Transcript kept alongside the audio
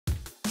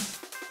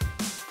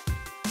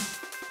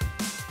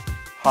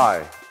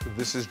Hi,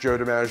 this is Joe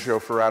DiMaggio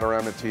for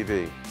Adorama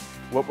TV.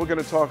 What we're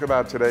going to talk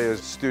about today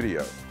is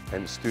studio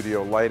and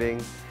studio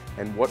lighting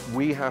and what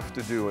we have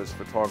to do as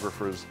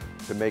photographers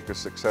to make a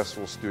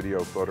successful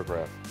studio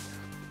photograph.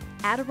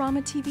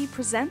 Adorama TV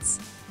presents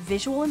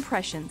Visual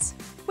Impressions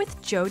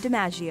with Joe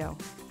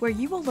DiMaggio, where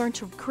you will learn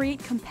to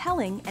create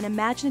compelling and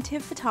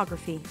imaginative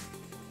photography.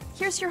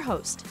 Here's your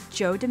host,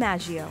 Joe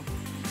DiMaggio.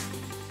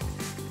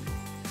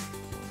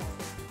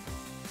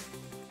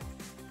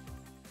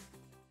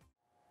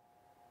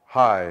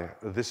 Hi,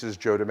 this is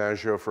Joe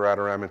DiMaggio for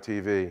Adorama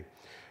TV,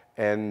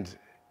 and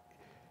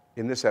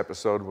in this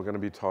episode we're going to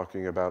be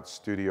talking about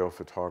studio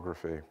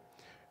photography,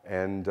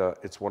 and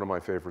it's one of my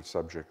favorite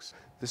subjects.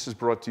 This is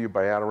brought to you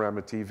by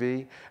Adorama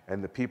TV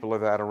and the people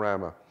of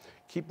Adorama.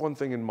 Keep one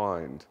thing in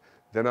mind: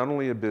 they're not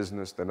only a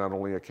business, they're not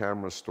only a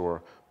camera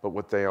store, but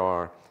what they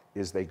are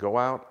is they go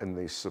out and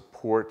they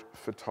support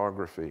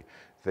photography,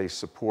 they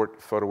support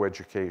photo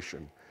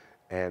education.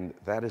 And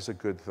that is a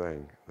good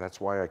thing.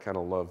 That's why I kind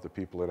of love the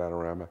people at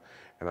Adorama,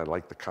 and I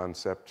like the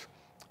concept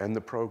and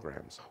the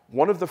programs.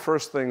 One of the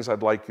first things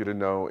I'd like you to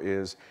know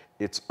is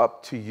it's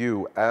up to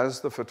you as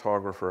the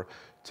photographer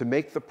to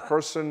make the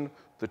person,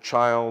 the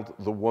child,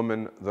 the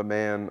woman, the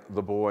man,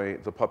 the boy,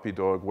 the puppy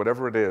dog,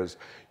 whatever it is,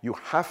 you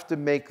have to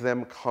make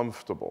them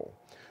comfortable.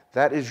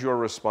 That is your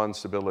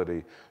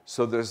responsibility.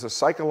 So there's a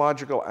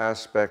psychological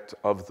aspect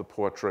of the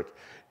portrait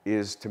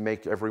is to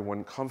make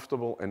everyone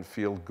comfortable and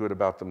feel good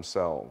about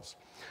themselves.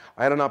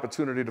 I had an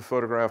opportunity to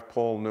photograph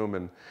Paul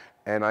Newman,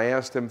 and I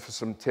asked him for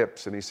some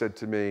tips, and he said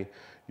to me,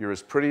 "You're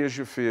as pretty as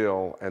you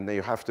feel, and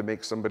you have to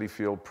make somebody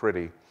feel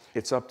pretty.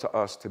 It's up to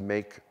us to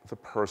make the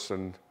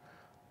person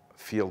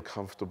feel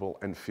comfortable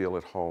and feel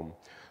at home."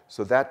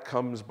 So that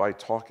comes by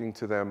talking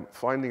to them,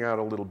 finding out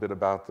a little bit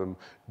about them,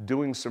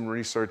 doing some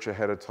research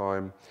ahead of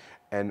time,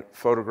 and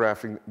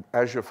photographing.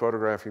 As you're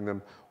photographing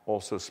them,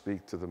 also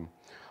speak to them.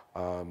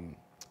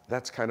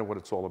 That's kind of what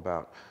it's all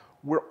about.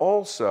 We're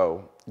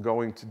also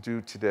going to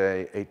do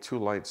today a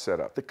two-light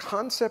setup. The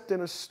concept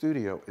in a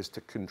studio is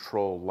to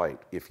control light.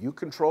 If you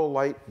control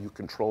light, you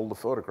control the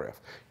photograph.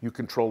 You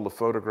control the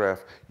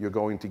photograph, you're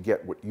going to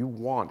get what you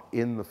want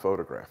in the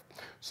photograph.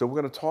 So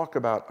we're going to talk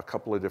about a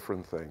couple of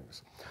different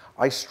things.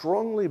 I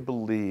strongly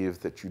believe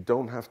that you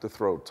don't have to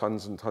throw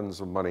tons and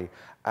tons of money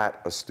at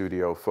a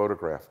studio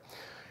photograph.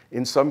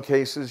 In some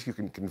cases, you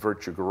can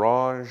convert your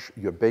garage,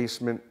 your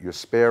basement, your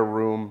spare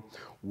room,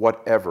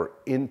 whatever,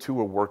 into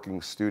a working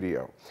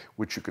studio,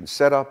 which you can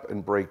set up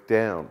and break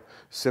down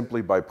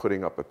simply by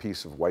putting up a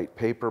piece of white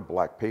paper,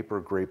 black paper,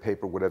 gray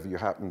paper, whatever you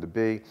happen to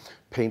be,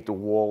 paint the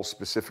wall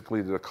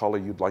specifically to the color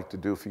you'd like to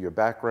do for your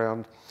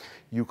background.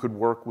 You could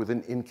work with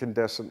an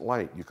incandescent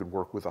light. You could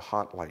work with a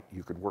hot light.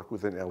 You could work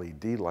with an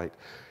LED light.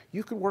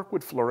 You could work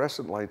with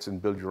fluorescent lights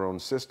and build your own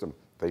system.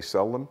 They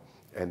sell them,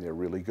 and they're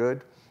really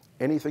good.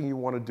 Anything you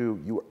want to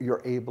do,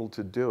 you're able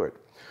to do it.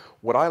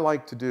 What I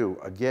like to do,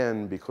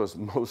 again, because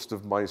most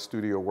of my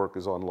studio work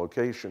is on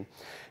location,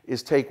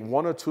 is take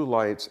one or two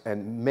lights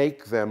and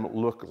make them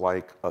look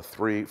like a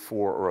 3,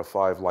 4, or a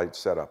 5 light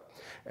setup.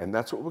 And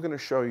that's what we're going to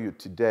show you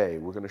today.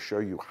 We're going to show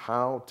you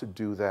how to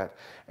do that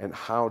and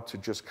how to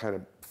just kind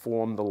of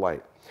form the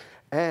light.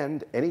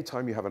 And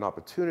anytime you have an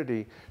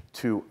opportunity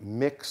to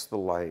mix the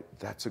light,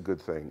 that's a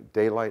good thing.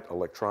 Daylight,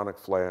 electronic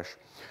flash.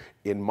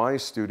 In my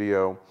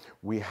studio,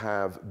 we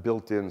have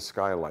built-in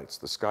skylights.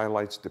 The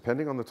skylights,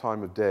 depending on the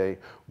time of day,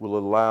 will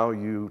allow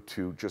you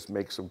to just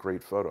make some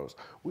great photos.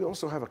 We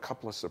also have a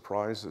couple of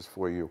surprises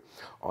for you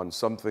on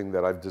something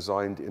that I've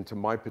designed into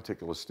my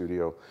particular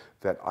studio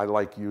that I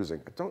like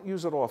using. I don't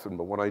use it often,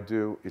 but when I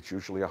do, it's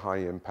usually a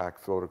high-impact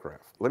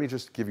photograph. Let me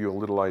just give you a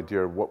little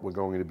idea of what we're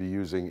going to be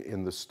using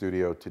in the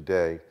studio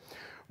today.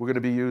 We're going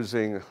to be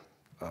using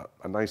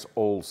a nice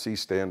old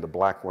C-stand, a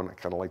black one. I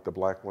kind of like the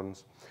black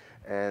ones.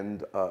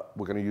 And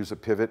we're going to use a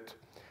pivot,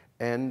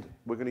 and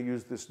we're going to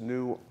use this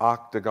new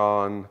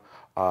octagon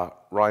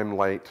rime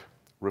light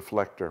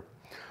reflector.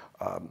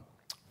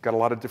 Got a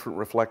lot of different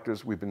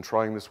reflectors. We've been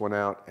trying this one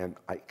out, and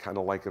I kind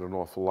of like it an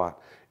awful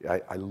lot.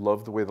 I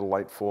love the way the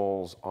light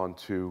falls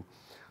onto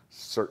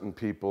certain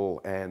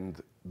people,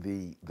 and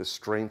the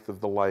strength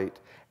of the light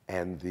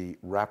and the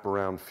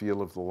wraparound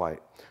feel of the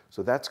light.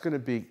 So that's going to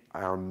be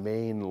our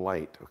main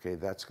light, okay?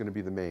 That's going to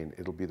be the main.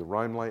 It'll be the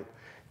rime light.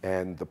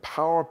 And the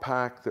power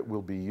pack that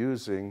we'll be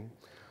using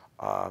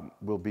a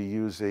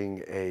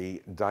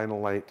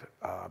Dynalite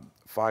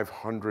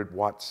 500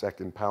 watt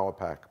second power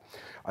pack.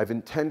 I've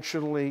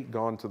intentionally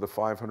gone to the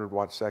 500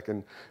 watt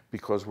second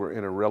because we're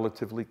in a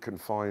relatively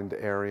confined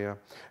area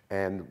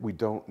and we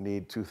don't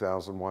need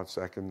 2000 watt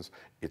seconds.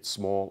 It's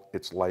small,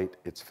 it's light,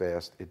 it's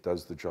fast, it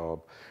does the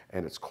job,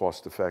 and it's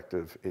cost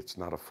effective. It's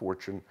not a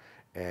fortune,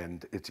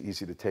 and it's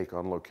easy to take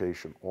on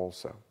location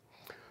also.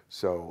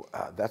 So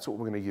that's what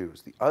we're going to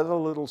use. The other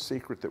little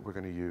secret that we're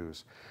going to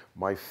use,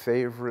 my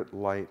favorite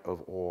light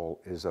of all,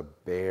 is a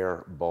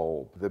bare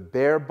bulb. The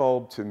bare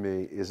bulb to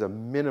me is a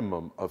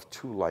minimum of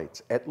 2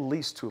 lights, at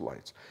least 2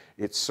 lights.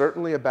 It's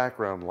certainly a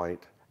background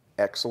light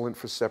excellent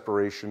for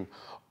separation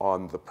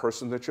on the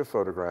person that you're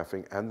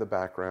photographing and the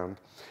background.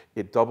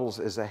 It doubles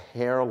as a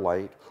hair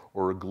light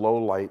or a glow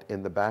light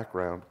in the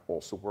background.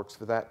 Also works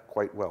for that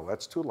quite well.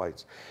 That's 2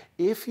 lights.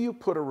 If you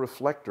put a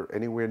reflector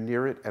anywhere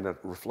near it and a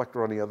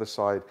reflector on the other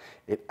side,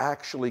 it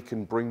actually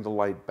can bring the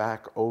light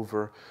back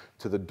over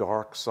to the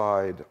dark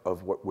side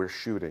of what we're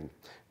shooting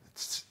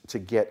to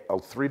get a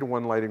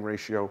 3-to-1 lighting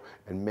ratio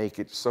and make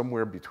it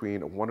somewhere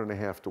between a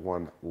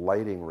 1.5-to-1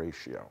 lighting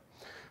ratio.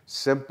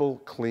 Simple,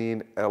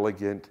 clean,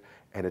 elegant,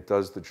 and it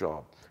does the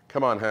job.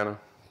 Come on, Hannah.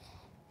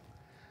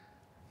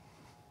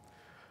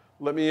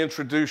 Let me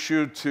introduce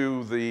you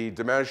to the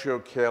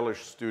DiMaggio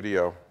Kalish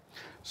studio.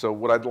 So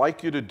what I'd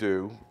like you to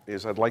do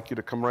is I'd like you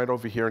to come right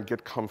over here and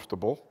get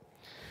comfortable.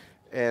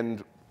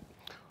 And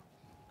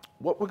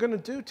what we're going to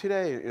do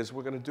today is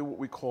we're going to do what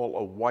we call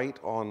a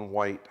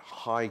white-on-white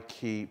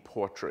high-key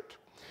portrait.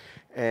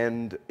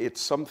 And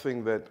it's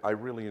something that I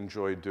really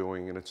enjoy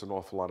doing, and it's an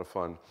awful lot of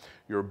fun.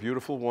 You're a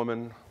beautiful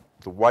woman.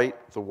 The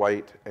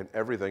white, and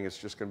everything is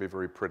just going to be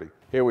very pretty.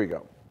 Here we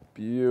go.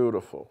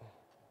 Beautiful.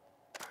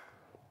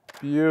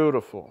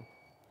 Beautiful.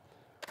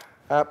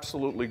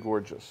 Absolutely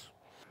gorgeous.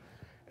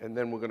 And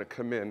then we're going to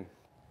come in.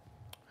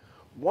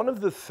 One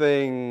of the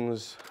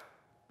things,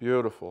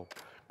 beautiful,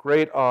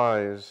 great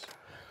eyes.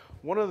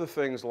 One of the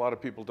things a lot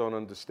of people don't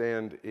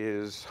understand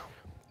is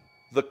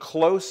the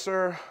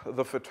closer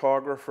the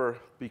photographer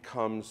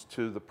becomes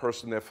to the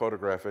person they're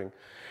photographing,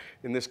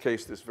 in this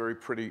case, this very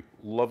pretty,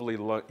 lovely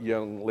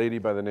young lady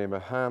by the name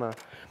of Hannah,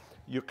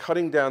 you're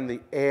cutting down the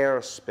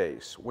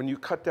airspace. When you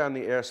cut down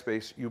the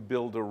airspace, you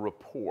build a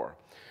rapport.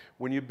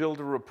 When you build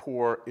a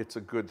rapport, it's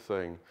a good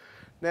thing.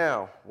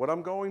 Now, what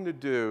I'm going to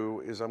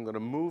do is I'm going to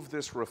move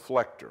this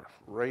reflector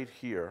right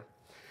here,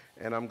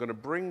 and I'm going to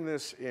bring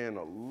this in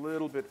a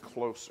little bit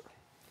closer,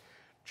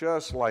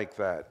 just like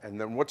that. And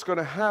then what's going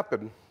to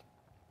happen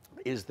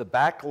is the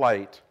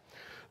backlight,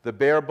 the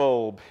bare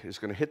bulb is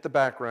going to hit the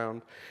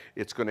background,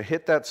 it's going to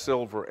hit that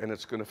silver, and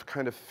it's going to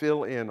kind of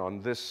fill in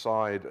on this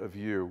side of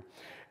you.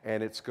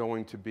 And it's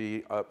going to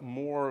be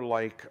more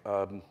like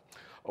a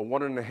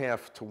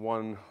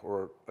 1.5-to-1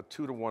 or a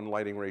 2-to-1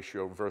 lighting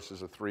ratio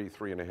versus a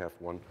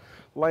 3.5-1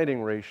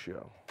 lighting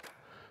ratio.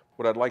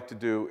 What I'd like to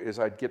do is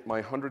I'd get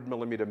my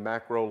 100mm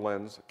macro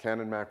lens,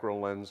 Canon macro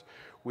lens,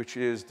 which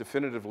is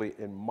definitively,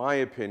 in my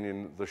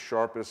opinion, the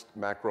sharpest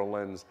macro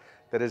lens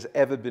that has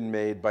ever been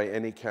made by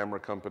any camera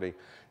company.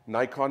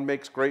 Nikon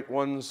makes great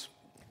ones,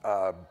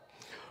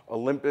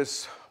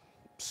 Olympus,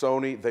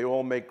 Sony, they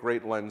all make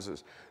great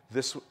lenses.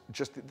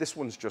 This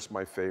one's just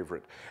my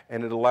favorite,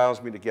 and it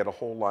allows me to get a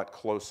whole lot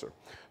closer.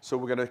 So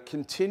we're going to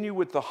continue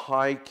with the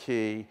high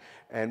key,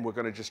 and we're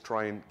going to just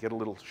try and get a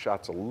little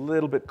shots a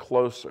little bit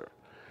closer.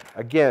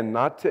 Again,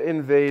 not to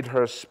invade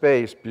her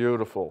space,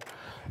 beautiful.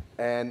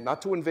 And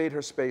not to invade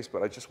her space,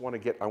 but I just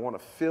want to I want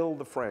to fill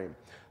the frame.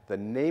 The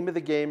name of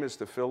the game is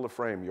to fill the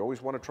frame. You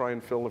always want to try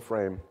and fill the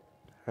frame.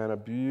 Hannah,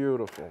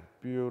 beautiful,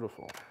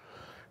 beautiful.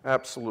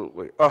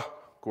 Absolutely. Oh,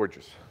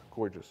 gorgeous,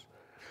 gorgeous.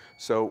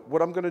 So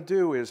what I'm going to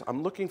do is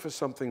I'm looking for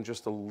something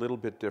just a little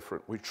bit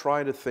different. We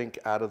try to think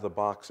out of the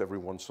box every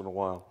once in a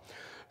while.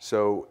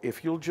 So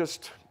if you'll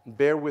just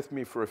bear with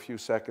me for a few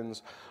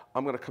seconds,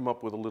 I'm going to come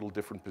up with a little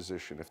different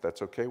position, if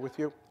that's okay with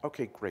you.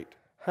 Okay, great.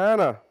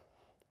 Hannah,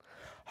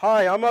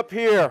 hi, I'm up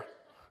here.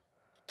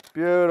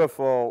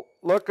 Beautiful.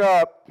 Look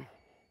up.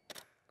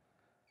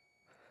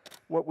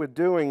 What we're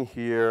doing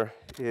here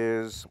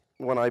is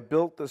when I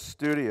built the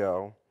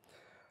studio,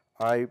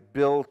 I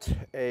built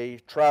a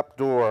trap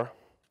door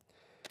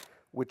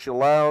which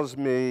allows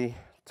me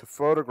to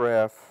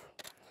photograph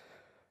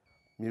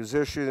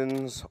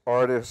musicians,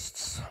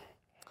 artists,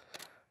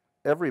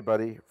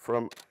 everybody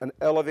from an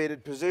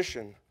elevated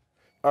position.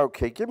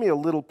 Okay, give me a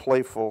little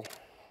playful.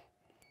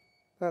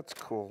 That's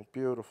cool,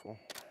 beautiful.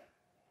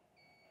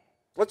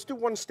 Let's do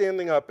one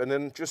standing up and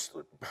then just,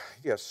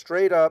 yeah,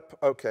 straight up,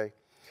 okay.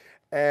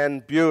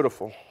 And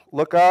beautiful.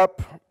 Look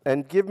up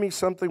and give me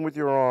something with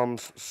your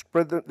arms.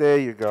 Spread them, there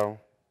you go.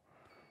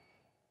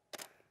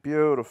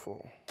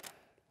 Beautiful.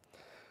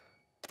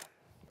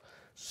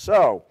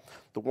 So,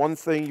 the one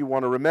thing you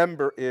want to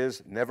remember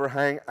is never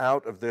hang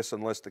out of this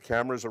unless the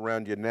camera's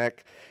around your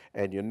neck,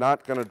 and you're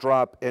not going to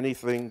drop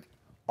anything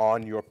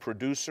on your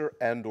producer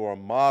and or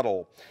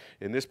model,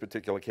 in this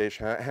particular case,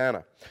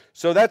 Hannah.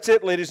 So that's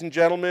it, ladies and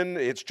gentlemen.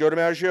 It's Joe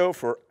DiMaggio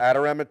for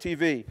Adorama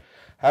TV.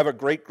 Have a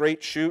great,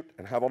 great shoot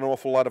and have an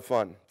awful lot of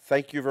fun.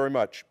 Thank you very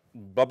much.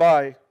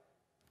 Bye-bye.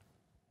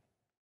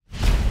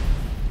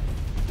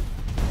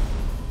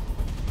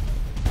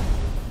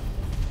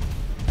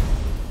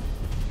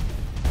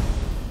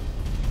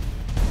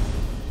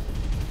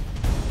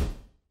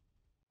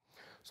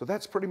 So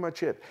that's pretty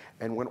much it.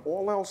 And when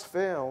all else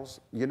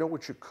fails, you know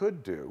what you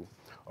could do,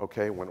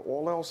 okay? When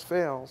all else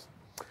fails,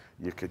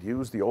 you could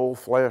use the old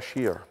flash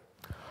here.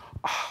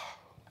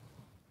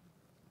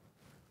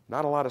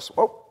 Not a lot of smoke.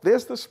 Oh,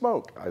 there's the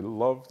smoke. I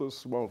love the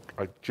smoke.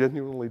 I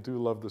genuinely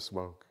do love the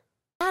smoke.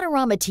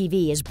 Adorama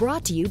TV is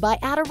brought to you by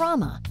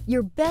Adorama,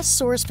 your best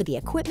source for the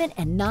equipment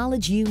and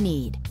knowledge you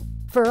need.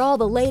 For all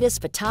the latest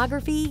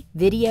photography,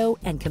 video,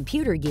 and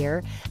computer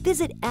gear,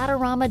 visit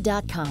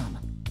Adorama.com.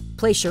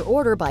 Place your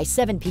order by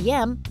 7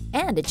 p.m.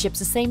 and it ships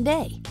the same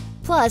day.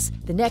 Plus,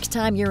 the next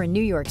time you're in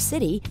New York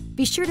City,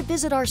 be sure to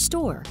visit our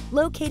store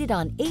located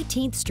on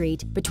 18th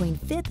Street between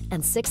 5th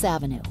and 6th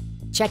Avenue.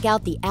 Check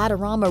out the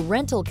Adorama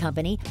Rental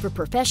Company for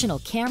professional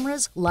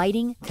cameras,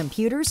 lighting,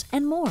 computers,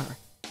 and more.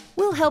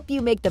 We'll help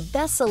you make the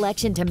best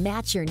selection to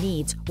match your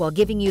needs while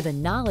giving you the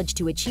knowledge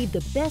to achieve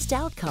the best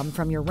outcome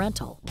from your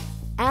rental.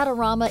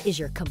 Adorama is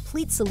your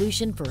complete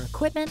solution for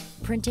equipment,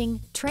 printing,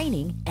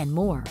 training, and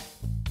more.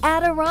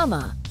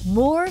 Adorama,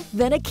 more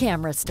than a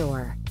camera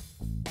store.